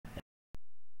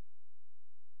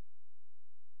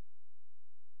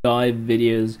dive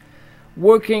videos,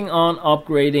 working on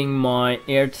upgrading my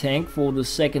air tank for the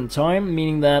second time,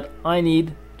 meaning that I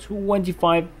need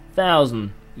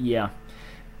 25,000. Yeah,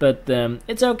 but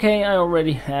it's okay, I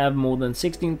already have more than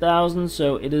 16,000,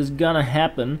 so it is gonna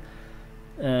happen.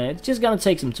 It's just gonna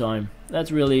take some time.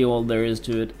 That's really all there is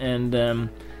to it, and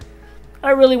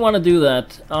I really want to do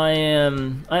that. I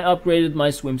upgraded my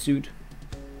swimsuit.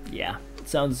 Yeah, it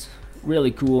sounds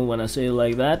really cool when I say it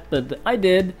like that, but I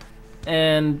did.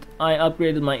 And I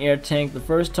upgraded my air tank the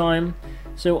first time,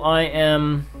 so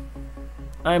I'm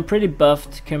pretty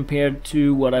buffed compared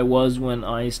to what I was when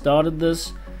I started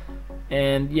this,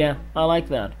 and yeah, I like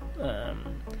that.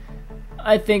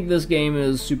 I think this game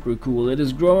is super cool. It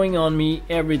is growing on me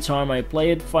every time I play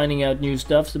it, finding out new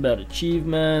stuffs about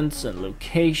achievements and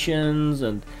locations,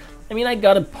 and I mean, I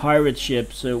got a pirate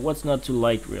ship, so what's not to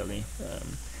like, really?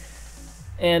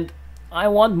 And I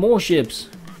want more ships.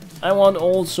 I want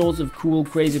all sorts of cool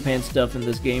crazy pants stuff in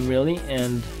this game, really,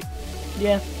 and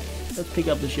yeah, let's pick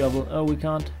up the shovel. Oh, we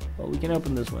can't. Well, we can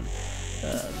open this one.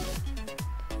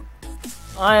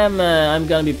 I'm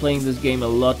gonna be playing this game a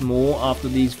lot more after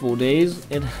these 4 days.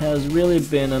 It has really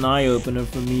been an eye-opener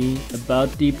for me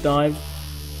about Deep Dive,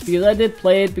 because I did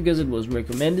play it because it was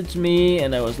recommended to me,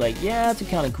 and I was like, yeah, it's a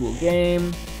kind of cool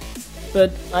game.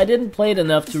 But I didn't play it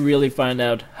enough to really find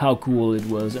out how cool it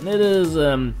was, and it is,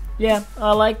 yeah,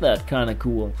 I like that kind of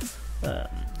cool.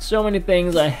 So many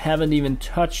things I haven't even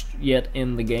touched yet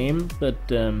in the game, but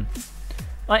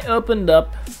I opened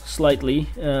up slightly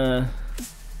for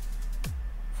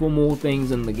more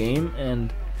things in the game,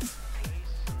 and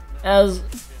as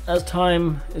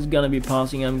time is gonna be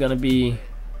passing, I'm gonna be...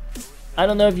 I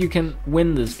don't know if you can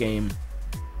win this game.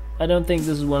 I don't think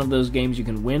this is one of those games you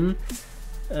can win.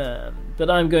 But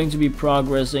I'm going to be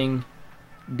progressing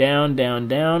down, down,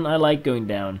 down. I like going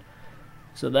down.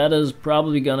 So that is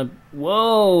probably gonna...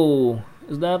 Whoa!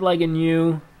 Is that like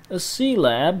a sea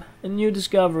lab? A new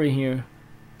discovery here.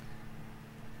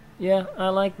 Yeah, I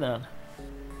like that.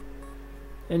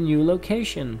 A new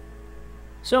location.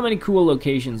 So many cool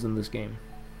locations in this game.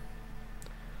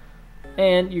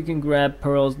 And you can grab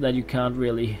pearls that you can't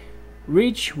really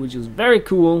reach, which is very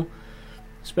cool.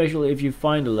 Especially if you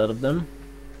find a lot of them.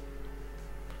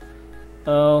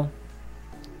 Oh,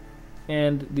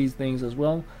 and these things as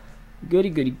well. Goody,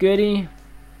 goody, goody.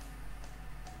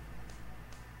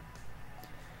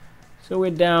 So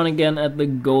we're down again at the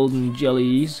golden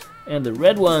jellies. And the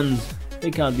red ones,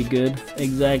 they can't be good.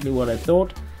 Exactly what I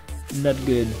thought. Not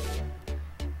good.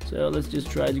 So let's just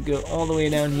try to go all the way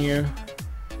down here.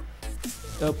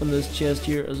 Open this chest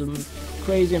here as a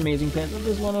crazy amazing pet.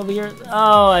 This one over here.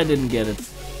 Oh, I didn't get it.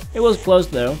 It was close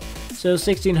though. So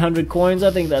 1600 coins, I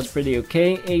think that's pretty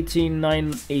okay.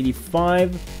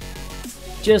 18,985.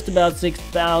 Just about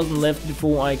 6,000 left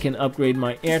before I can upgrade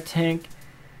my air tank.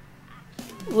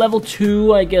 Level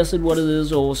 2, I guess it what it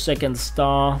is, or second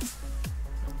star.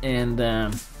 And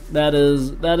that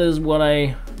is what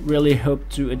I really hope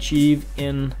to achieve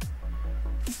in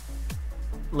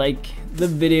like the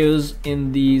videos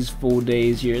in these 4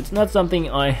 days here. It's not something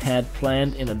I had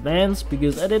planned in advance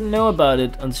because I didn't know about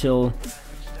it until...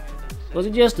 Was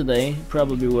it yesterday?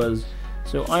 Probably was.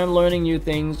 So I'm learning new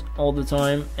things all the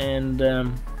time, and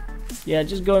yeah,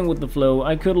 just going with the flow.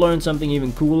 I could learn something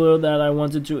even cooler that I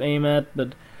wanted to aim at,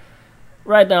 but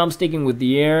right now I'm sticking with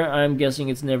the air. I'm guessing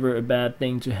it's never a bad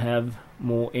thing to have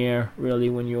more air, really,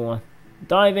 when you're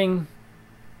diving.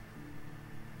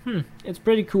 It's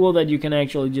pretty cool that you can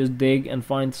actually just dig and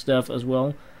find stuff as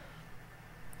well.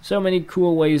 So many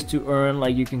cool ways to earn,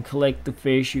 like you can collect the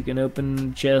fish, you can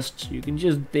open chests, you can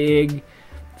just dig,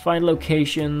 find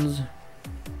locations.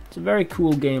 It's a very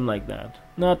cool game like that.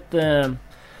 Not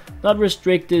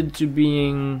restricted to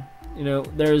being, you know,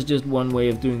 there is just one way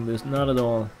of doing this, not at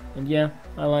all. And yeah,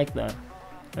 I like that.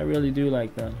 I really do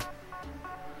like that.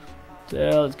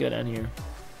 So let's go down here.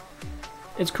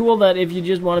 It's cool that if you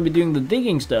just want to be doing the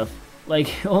digging stuff,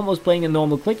 like almost playing a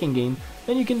normal clicking game,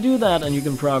 then you can do that and you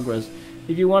can progress.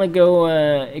 If you want to go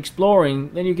exploring,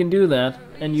 then you can do that,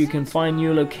 and you can find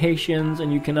new locations,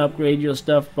 and you can upgrade your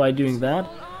stuff by doing that.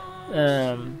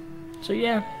 So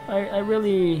yeah, I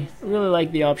really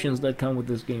like the options that come with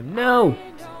this game. No!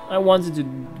 I wanted to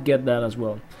get that as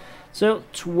well. So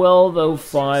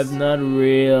 1205, not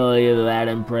really that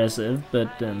impressive,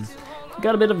 but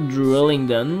got a bit of drilling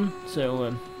done.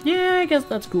 So yeah, I guess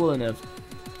that's cool enough.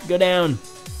 Go down.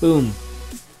 Boom.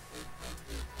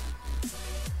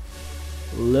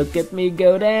 Look at me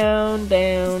go down,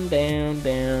 down, down,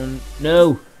 down.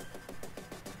 No!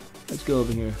 Let's go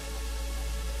over here.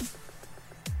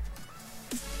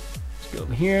 Let's go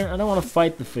over here. I don't want to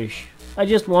fight the fish. I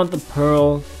just want the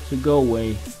pearl to go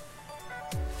away.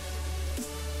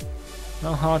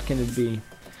 How hard can it be?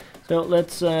 So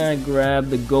let's grab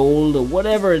the gold or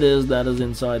whatever it is that is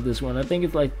inside this one. I think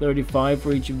it's like 35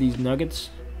 for each of these nuggets.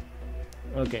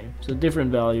 Okay, so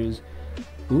different values.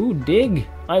 Ooh, dig!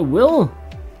 I will!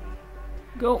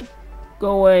 Go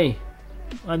away.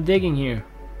 I'm digging here.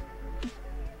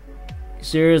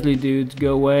 Seriously, dudes,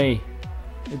 go away.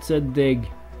 It said dig.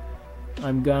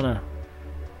 I'm gonna.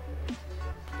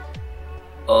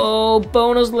 Oh,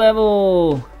 bonus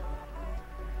level!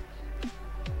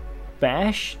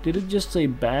 Bash? Did it just say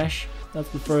bash? That's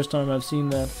the first time I've seen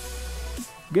that.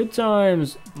 Good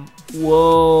times.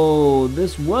 Whoa,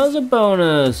 this was a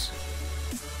bonus.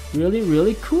 Really,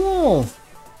 really cool.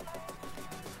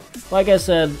 Like I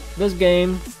said, this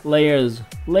game, layers.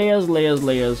 Layers, layers,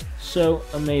 layers. So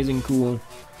amazing cool.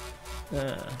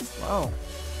 Wow.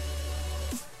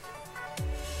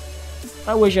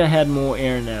 I wish I had more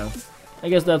air now. I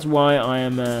guess that's why I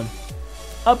am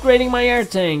upgrading my air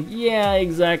tank. Yeah,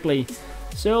 exactly.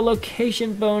 So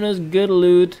location bonus, good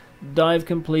loot, dive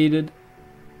completed.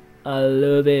 I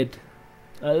love it.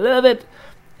 I love it.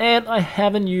 And I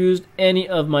haven't used any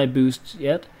of my boosts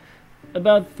yet.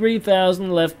 About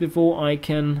 3,000 left before I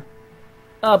can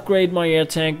upgrade my air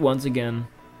tank once again.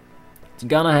 It's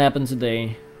gonna happen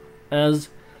today, as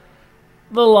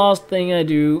the last thing I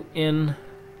do in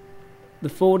the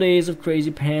 4 days of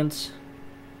Crazy Pants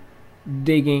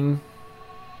digging.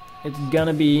 It's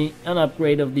gonna be an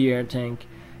upgrade of the air tank.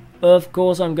 Of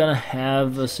course, I'm gonna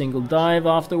have a single dive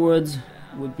afterwards.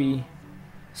 Would be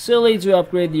silly to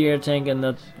upgrade the air tank and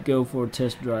not go for a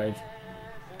test drive.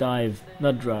 Dive,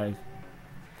 not drive.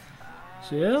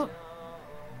 So yeah,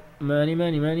 money,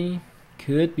 money, money.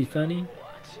 Could be funny.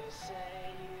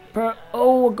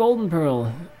 Oh, a golden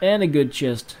pearl and a good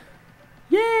chest.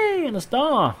 Yay, and a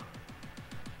star.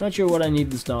 Not sure what I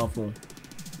need the star for.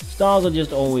 Stars are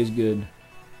just always good.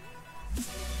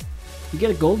 You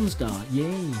get a golden star,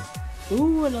 yay.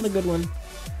 Ooh, another good one.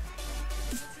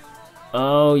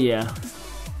 Oh yeah,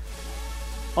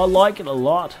 I like it a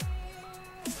lot.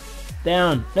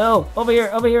 Down, no, over here,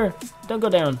 over here. Don't go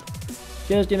down.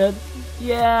 Just, you know,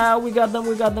 yeah, we got them,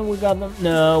 we got them, we got them.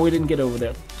 No, we didn't get over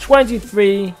there.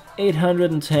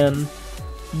 23,810,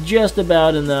 just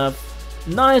about enough.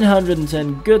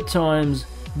 910 good times,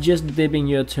 just dipping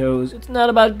your toes. It's not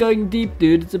about going deep,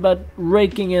 dude, it's about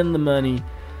raking in the money.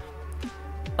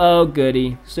 Oh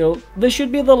goody, so this should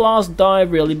be the last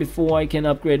dive really before I can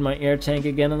upgrade my air tank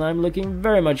again, and I'm looking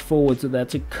very much forward to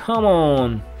that, so come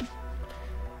on.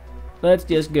 Let's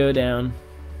just go down.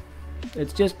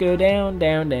 Let's just go down,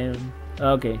 down, down.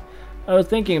 Okay, I was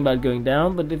thinking about going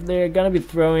down, but if they're gonna be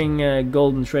throwing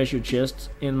golden treasure chests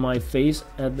in my face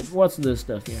at the, what's this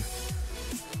stuff here?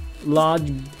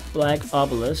 Large black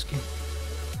obelisk.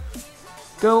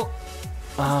 Go.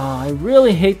 Ah, I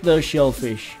really hate those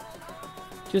shellfish.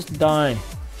 Just die.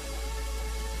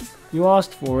 You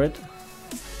asked for it.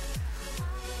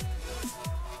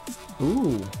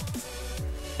 Ooh.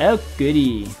 Oh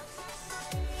goody.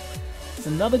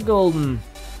 Another golden.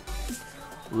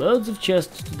 Loads of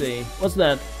chests today. What's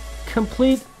that?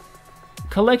 Complete.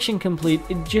 Collection complete.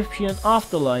 Egyptian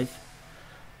Afterlife.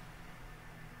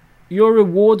 Your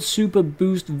reward super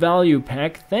boost value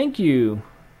pack. Thank you.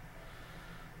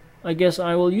 I guess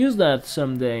I will use that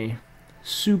someday.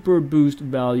 Super boost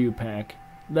value pack.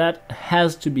 That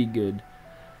has to be good.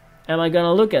 Am I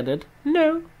gonna look at it?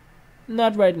 No.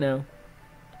 Not right now.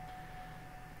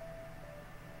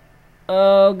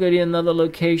 Oh goody, another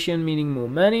location meaning more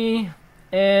money.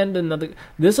 And another.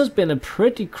 This has been a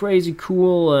pretty crazy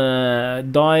cool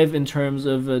dive in terms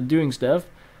of doing stuff.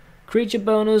 Creature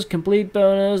bonus, complete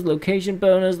bonus, location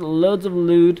bonus, loads of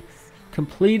loot.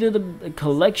 Completed a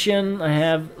collection. I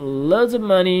have loads of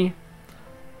money.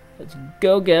 Let's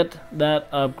go get that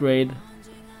upgrade.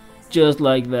 Just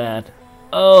like that.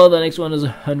 Oh, the next one is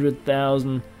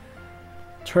 100,000.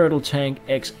 Turtle Tank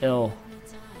XL.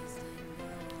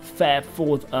 Fab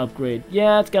 4th upgrade.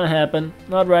 Yeah, it's gonna happen.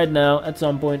 Not right now. At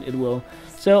some point it will.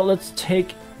 So let's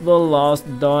take the last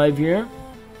dive here.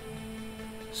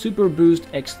 Super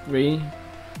Boost X3.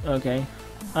 Okay.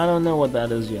 I don't know what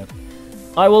that is yet.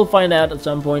 I will find out at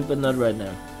some point, but not right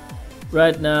now.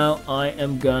 Right now, I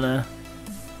am gonna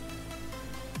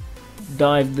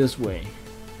dive this way.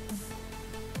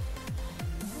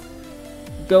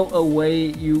 Go away,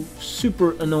 you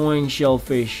super annoying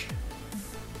shellfish.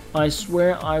 I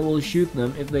swear I will shoot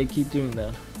them if they keep doing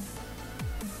that.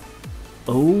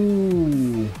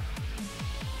 Oh,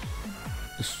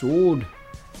 a sword.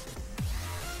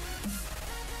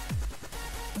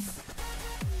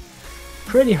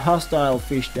 Pretty hostile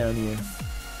fish down here.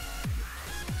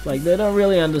 Like, they don't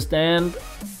really understand.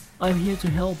 I'm here to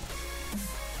help.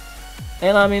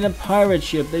 And I'm in a pirate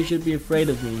ship. They should be afraid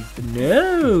of me. But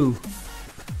no!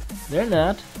 They're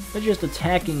not. They're just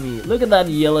attacking me. Look at that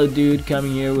yellow dude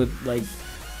coming here with, like,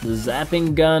 the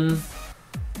zapping gun.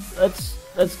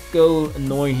 Let's go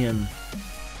annoy him.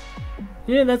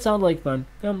 Yeah, that sounds like fun.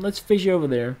 Come, let's fish over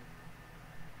there.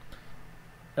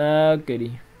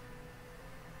 Goody.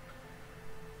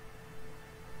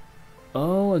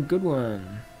 Oh, a good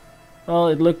one. Well,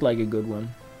 it looked like a good one.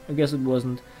 I guess it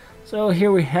wasn't. So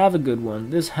here we have a good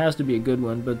one. This has to be a good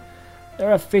one, but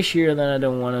there are fish here that I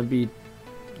don't want to be,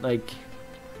 like,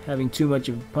 having too much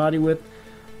of a party with.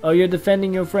 Oh, you're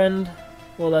defending your friend?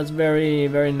 Well, that's very,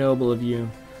 very noble of you.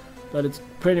 But it's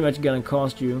pretty much gonna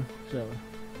cost you, so...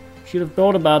 Should have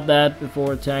thought about that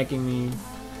before attacking me.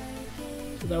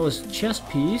 So that was chess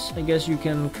piece. I guess you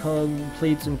can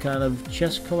complete some kind of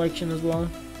chess collection as well.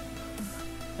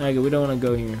 Okay, we don't want to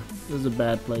go here. This is a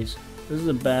bad place. This is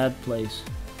a bad place.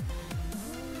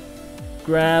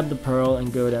 Grab the pearl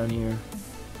and go down here.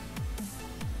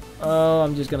 Oh,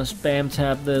 I'm just gonna spam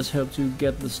tap this. Hope to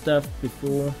get the stuff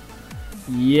before.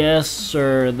 Yes,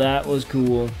 sir. That was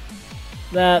cool.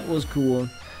 That was cool.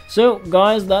 So,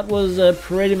 guys, that was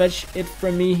pretty much it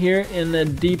from me here in a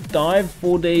deep dive.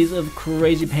 4 days of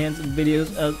crazy pants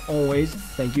videos as always.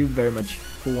 Thank you very much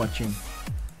for watching.